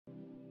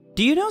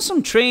Do you know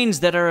some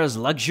trains that are as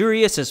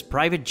luxurious as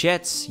private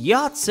jets,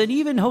 yachts, and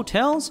even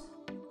hotels?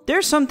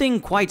 There's something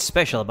quite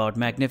special about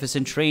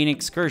magnificent train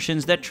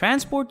excursions that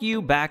transport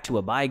you back to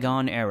a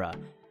bygone era.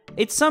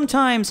 It's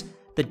sometimes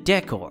the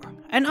decor,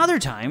 and other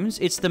times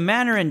it's the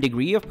manner and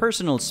degree of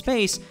personal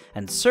space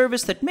and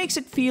service that makes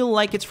it feel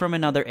like it's from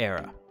another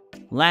era.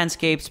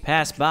 Landscapes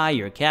pass by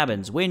your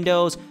cabin's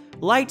windows,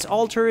 lights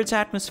alter its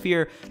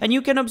atmosphere, and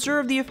you can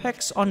observe the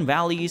effects on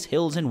valleys,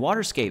 hills, and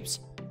waterscapes.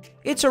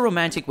 It's a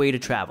romantic way to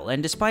travel,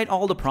 and despite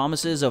all the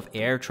promises of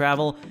air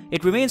travel,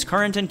 it remains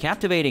current and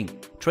captivating.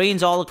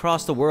 Trains all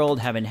across the world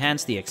have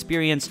enhanced the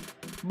experience.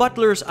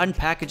 Butlers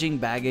unpackaging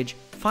baggage,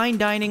 fine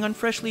dining on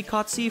freshly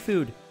caught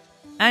seafood,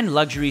 and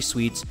luxury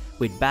suites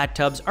with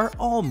bathtubs are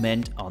all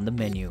meant on the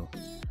menu.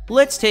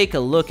 Let's take a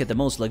look at the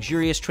most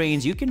luxurious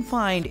trains you can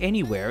find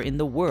anywhere in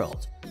the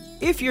world.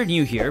 If you're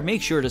new here,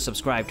 make sure to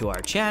subscribe to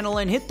our channel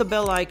and hit the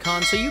bell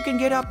icon so you can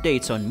get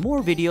updates on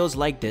more videos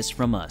like this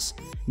from us.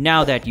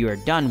 Now that you are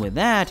done with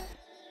that,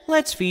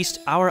 let's feast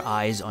our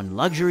eyes on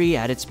luxury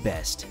at its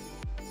best.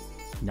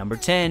 Number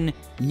 10.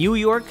 New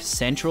York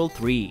Central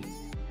 3.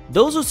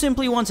 Those who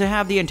simply want to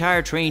have the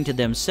entire train to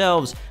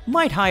themselves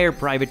might hire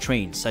private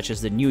trains such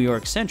as the New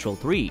York Central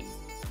 3.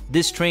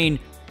 This train,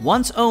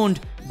 once owned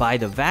by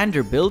the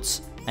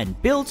Vanderbilts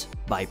and built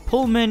by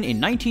Pullman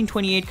in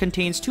 1928,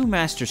 contains 2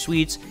 master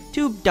suites,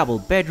 2 double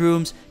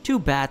bedrooms, 2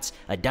 baths,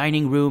 a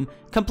dining room,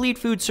 complete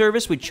food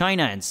service with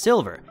china and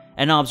silver,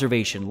 an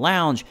observation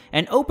lounge,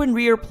 an open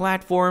rear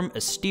platform,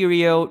 a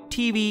stereo,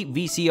 TV,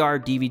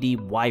 VCR, DVD,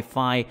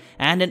 Wi-Fi,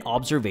 and an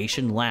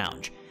observation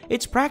lounge.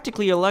 It's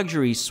practically a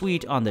luxury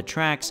suite on the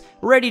tracks,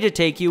 ready to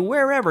take you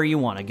wherever you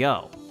want to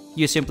go.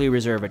 You simply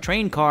reserve a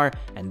train car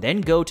and then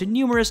go to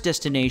numerous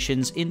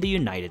destinations in the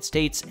United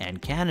States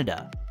and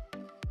Canada.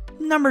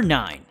 Number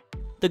 9.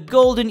 The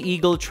Golden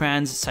Eagle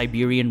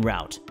Trans-Siberian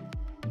Route.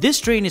 This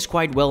train is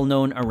quite well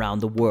known around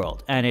the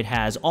world, and it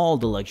has all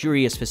the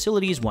luxurious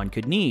facilities one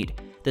could need.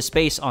 The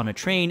space on a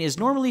train is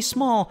normally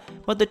small,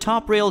 but the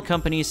top rail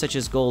companies such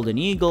as Golden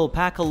Eagle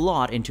pack a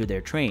lot into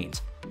their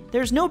trains.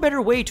 There's no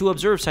better way to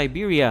observe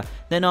Siberia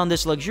than on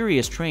this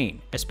luxurious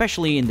train,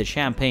 especially in the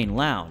Champagne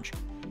Lounge.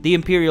 The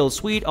Imperial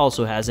Suite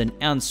also has an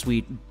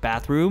ensuite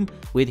bathroom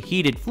with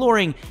heated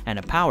flooring and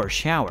a power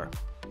shower,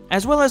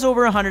 as well as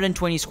over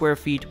 120 square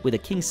feet with a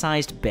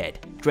king-sized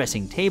bed,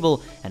 dressing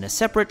table, and a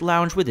separate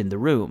lounge within the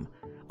room.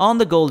 On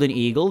the Golden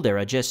Eagle, there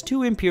are just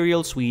 2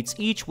 Imperial Suites,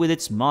 each with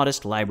its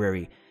modest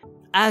library.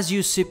 As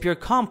you sip your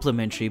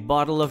complimentary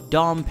bottle of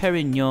Dom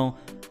Perignon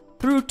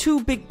through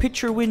 2 big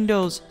picture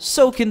windows,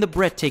 soak in the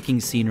breathtaking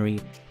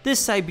scenery. This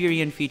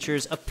Siberian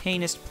features a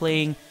pianist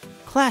playing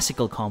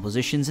classical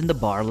compositions in the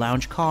bar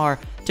lounge car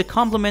to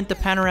complement the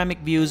panoramic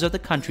views of the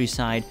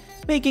countryside,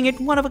 making it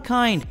one of a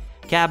kind.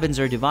 Cabins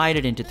are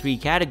divided into 3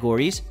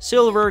 categories: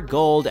 silver,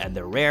 gold, and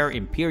the rare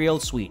Imperial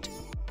Suite.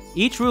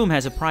 Each room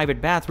has a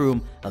private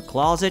bathroom, a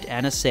closet,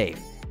 and a safe.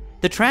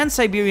 The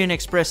Trans-Siberian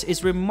Express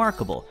is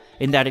remarkable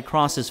in that it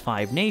crosses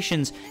 5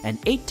 nations and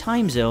 8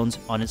 time zones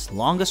on its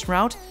longest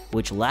route,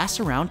 which lasts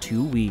around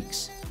 2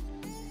 weeks.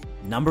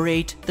 Number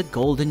 8. The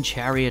Golden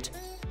Chariot.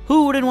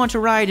 Who wouldn't want to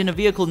ride in a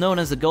vehicle known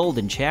as the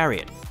Golden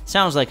Chariot?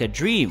 Sounds like a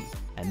dream,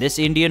 and this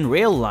Indian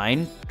rail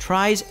line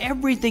tries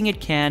everything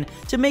it can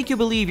to make you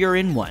believe you're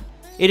in one.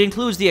 It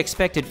includes the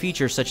expected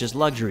features such as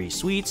luxury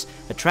suites,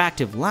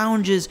 attractive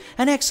lounges,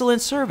 and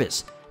excellent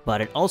service,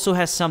 but it also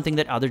has something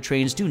that other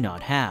trains do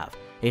not have.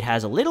 It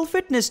has a little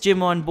fitness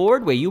gym on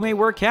board where you may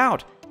work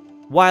out.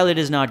 While it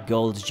is not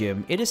Gold's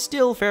Gym, it is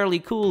still fairly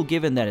cool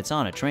given that it's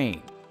on a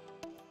train.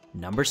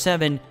 Number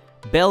 7.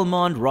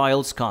 Belmont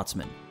Royal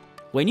Scotsman.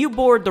 When you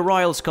board the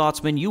Royal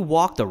Scotsman, you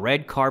walk the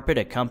red carpet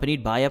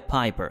accompanied by a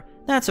piper.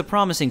 That's a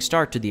promising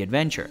start to the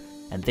adventure,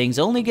 and things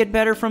only get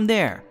better from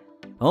there.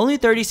 Only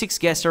 36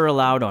 guests are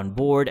allowed on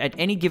board at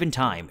any given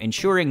time,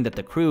 ensuring that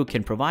the crew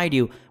can provide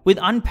you with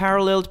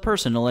unparalleled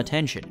personal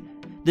attention.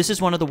 This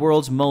is one of the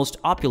world's most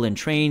opulent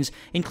trains,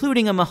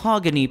 including a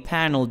mahogany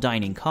panel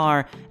dining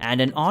car and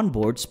an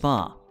onboard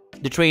spa.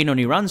 The train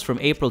only runs from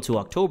April to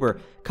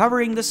October,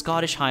 covering the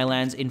Scottish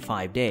Highlands in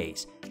 5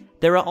 days.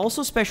 There are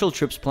also special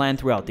trips planned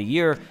throughout the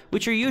year,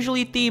 which are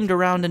usually themed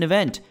around an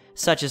event,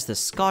 such as the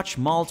Scotch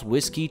Malt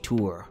Whiskey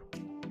Tour.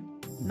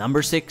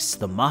 Number 6.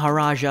 The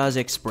Maharajas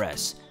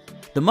Express.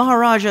 The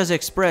Maharajas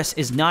Express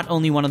is not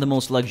only one of the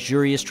most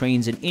luxurious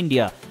trains in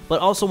India, but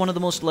also one of the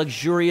most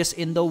luxurious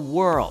in the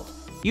world.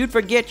 You'd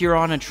forget you're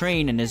on a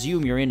train and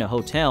assume you're in a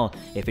hotel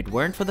if it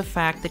weren't for the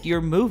fact that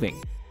you're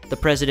moving. The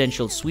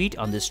presidential suite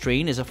on this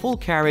train is a full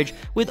carriage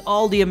with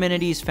all the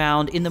amenities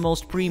found in the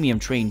most premium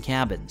train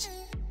cabins.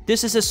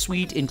 This is a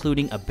suite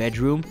including a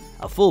bedroom,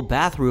 a full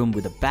bathroom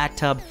with a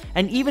bathtub,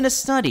 and even a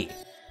study.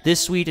 This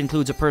suite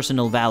includes a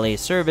personal valet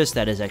service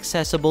that is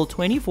accessible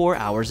 24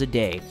 hours a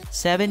day,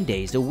 7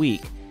 days a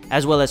week,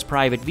 as well as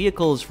private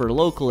vehicles for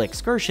local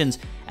excursions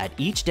at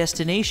each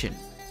destination.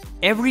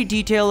 Every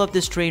detail of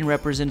this train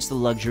represents the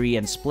luxury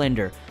and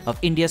splendor of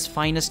India's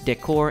finest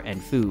decor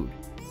and food.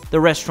 The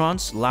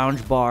restaurants,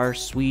 lounge bar,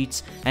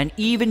 suites, and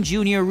even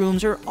junior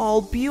rooms are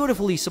all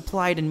beautifully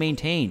supplied and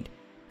maintained.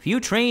 Few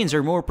trains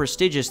are more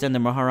prestigious than the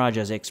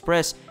Maharajas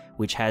Express,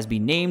 which has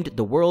been named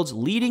the world's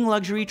leading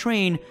luxury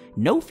train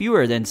no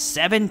fewer than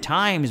 7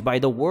 times by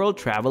the World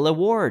Travel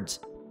Awards.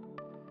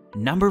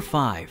 Number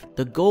 5.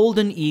 The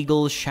Golden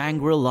Eagle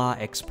Shangri-La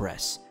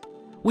Express.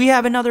 We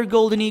have another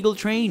Golden Eagle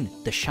train,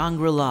 the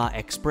Shangri-La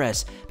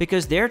Express,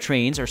 because their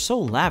trains are so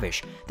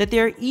lavish that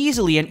they are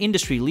easily an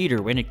industry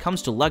leader when it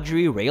comes to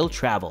luxury rail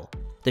travel.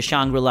 The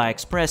Shangri-La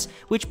Express,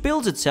 which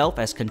bills itself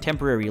as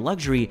contemporary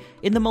luxury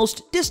in the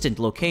most distant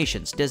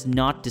locations, does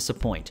not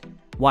disappoint.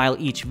 While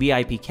each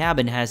VIP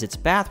cabin has its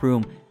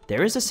bathroom,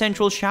 there is a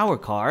central shower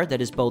car that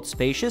is both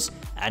spacious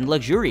and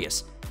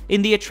luxurious.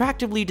 In the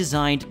attractively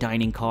designed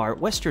dining car,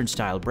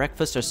 Western-style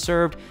breakfasts are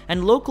served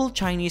and local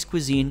Chinese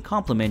cuisine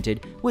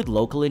complemented with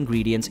local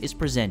ingredients is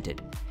presented.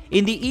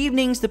 In the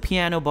evenings, the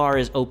piano bar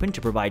is open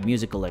to provide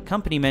musical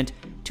accompaniment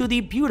to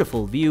the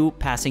beautiful view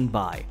passing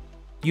by.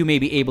 You may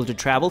be able to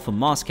travel from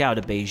Moscow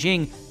to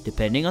Beijing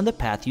depending on the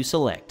path you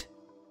select.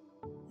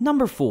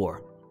 Number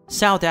 4.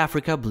 South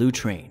Africa Blue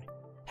Train.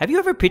 Have you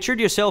ever pictured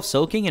yourself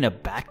soaking in a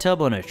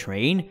bathtub on a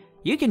train?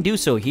 You can do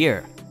so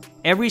here.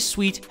 Every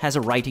suite has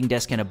a writing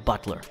desk and a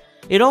butler.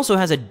 It also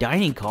has a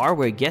dining car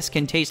where guests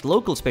can taste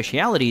local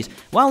specialities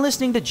while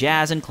listening to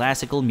jazz and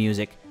classical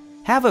music.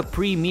 Have a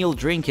pre-meal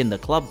drink in the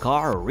club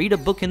car or read a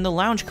book in the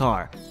lounge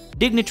car.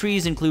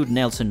 Dignitaries include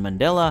Nelson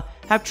Mandela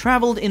have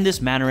traveled in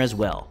this manner as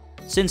well.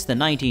 Since the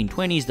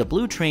 1920s, the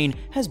Blue Train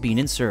has been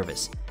in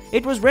service.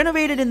 It was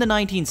renovated in the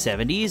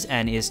 1970s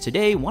and is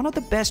today one of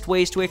the best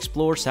ways to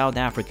explore South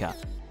Africa.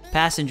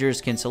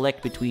 Passengers can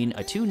select between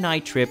a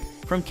 2-night trip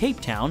from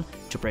Cape Town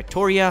to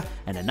Pretoria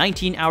and a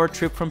 19-hour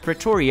trip from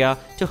Pretoria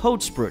to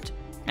Hoedspruit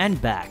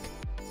and back.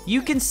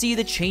 You can see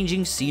the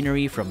changing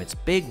scenery from its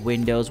big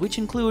windows, which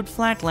include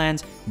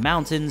flatlands,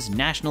 mountains,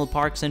 national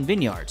parks, and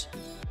vineyards.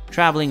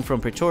 Traveling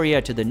from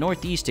Pretoria to the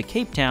northeast to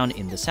Cape Town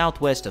in the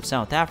southwest of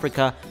South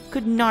Africa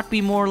could not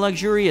be more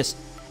luxurious.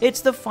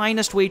 It's the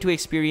finest way to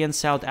experience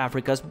South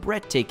Africa's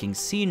breathtaking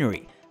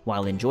scenery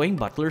while enjoying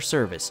butler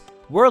service,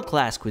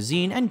 world-class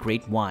cuisine, and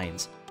great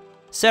wines.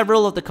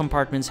 Several of the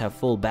compartments have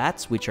full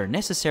baths, which are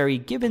necessary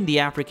given the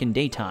African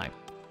daytime.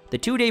 The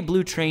 2-day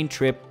Blue Train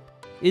trip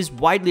is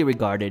widely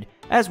regarded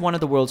as one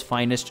of the world's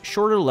finest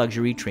shorter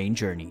luxury train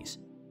journeys.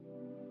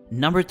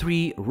 Number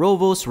 3.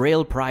 Rovos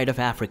Rail Pride of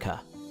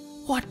Africa.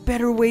 What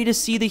better way to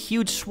see the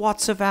huge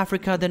swaths of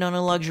Africa than on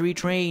a luxury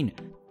train?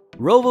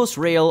 Rovos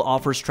Rail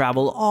offers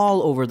travel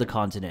all over the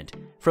continent,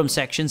 from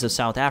sections of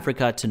South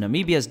Africa to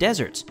Namibia's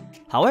deserts.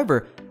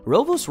 However,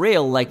 Rovos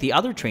Rail, like the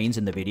other trains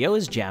in the video,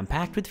 is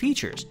jam-packed with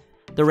features.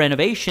 The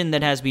renovation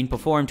that has been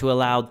performed to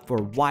allow for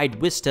wide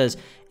vistas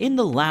in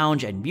the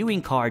lounge and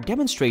viewing car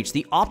demonstrates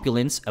the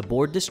opulence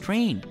aboard this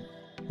train.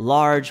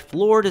 Large,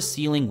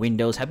 floor-to-ceiling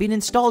windows have been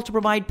installed to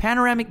provide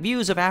panoramic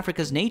views of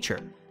Africa's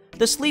nature.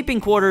 The sleeping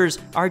quarters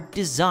are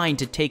designed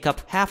to take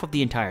up half of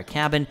the entire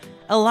cabin,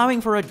 allowing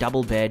for a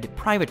double bed,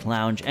 private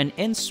lounge, and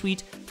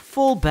en-suite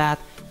full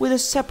bath with a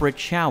separate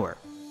shower.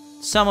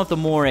 Some of the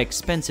more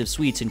expensive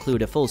suites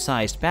include a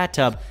full-sized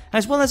bathtub,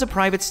 as well as a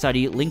private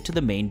study linked to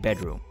the main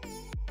bedroom.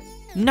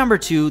 Number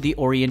 2. The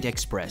Orient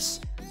Express.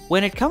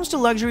 When it comes to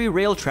luxury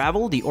rail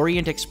travel, the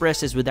Orient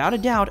Express is without a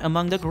doubt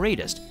among the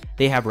greatest.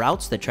 They have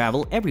routes that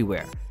travel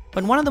everywhere,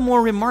 but one of the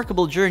more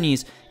remarkable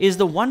journeys is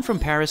the one from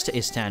Paris to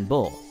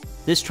Istanbul.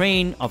 This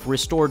train of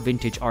restored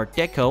vintage Art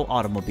Deco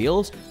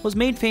automobiles was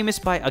made famous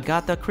by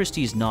Agatha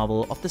Christie's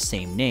novel of the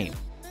same name.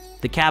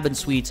 The cabin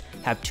suites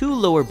have 2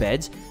 lower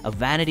beds, a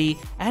vanity,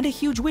 and a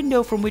huge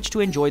window from which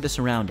to enjoy the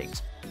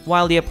surroundings.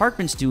 While the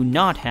apartments do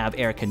not have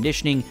air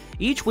conditioning,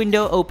 each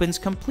window opens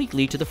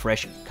completely to the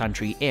fresh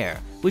country air,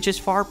 which is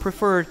far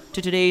preferred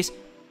to today's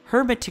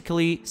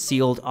hermetically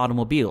sealed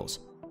automobiles.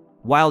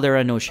 While there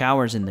are no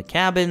showers in the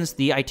cabins,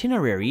 the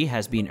itinerary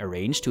has been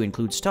arranged to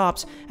include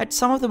stops at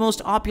some of the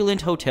most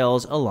opulent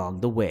hotels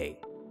along the way.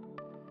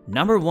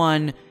 Number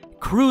 1.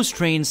 Cruise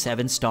Train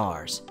 7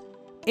 Stars.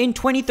 In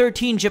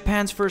 2013,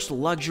 Japan's first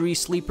luxury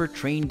sleeper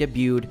train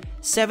debuted.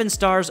 7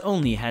 Stars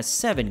only has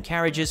 7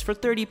 carriages for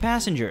 30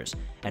 passengers,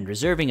 and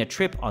reserving a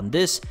trip on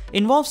this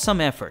involves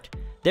some effort.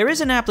 There is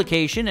an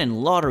application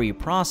and lottery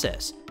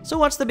process. So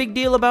what's the big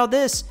deal about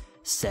this?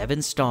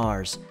 7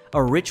 Stars,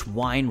 a rich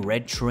wine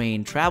red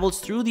train,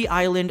 travels through the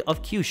island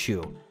of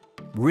Kyushu.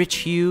 Rich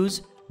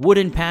hues,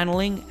 wooden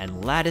paneling,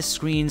 and lattice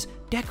screens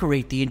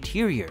decorate the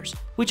interiors,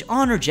 which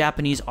honor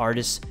Japanese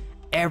artists.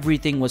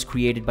 Everything was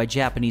created by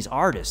Japanese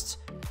artists.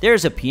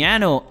 There's a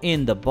piano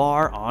in the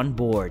bar on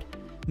board.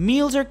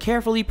 Meals are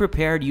carefully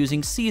prepared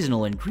using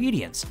seasonal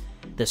ingredients.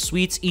 The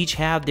suites each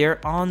have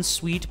their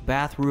en-suite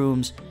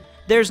bathrooms.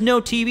 There's no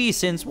TV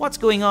since what's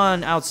going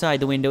on outside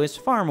the window is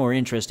far more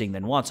interesting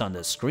than what's on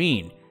the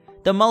screen.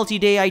 The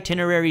multi-day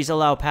itineraries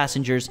allow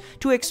passengers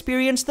to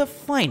experience the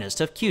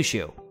finest of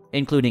Kyushu,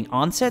 including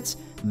onsets,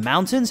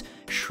 mountains,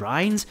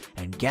 shrines,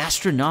 and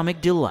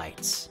gastronomic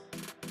delights.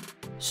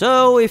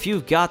 So, if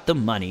you've got the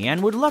money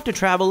and would love to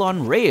travel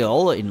on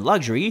rail in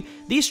luxury,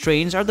 these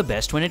trains are the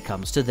best when it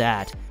comes to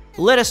that.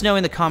 Let us know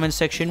in the comments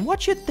section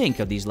what you think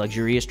of these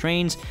luxurious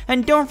trains,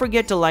 and don't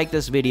forget to like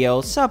this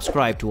video,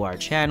 subscribe to our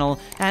channel,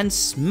 and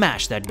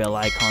smash that bell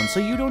icon so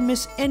you don't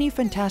miss any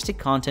fantastic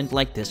content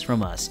like this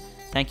from us.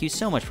 Thank you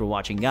so much for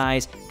watching,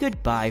 guys.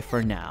 Goodbye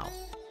for now.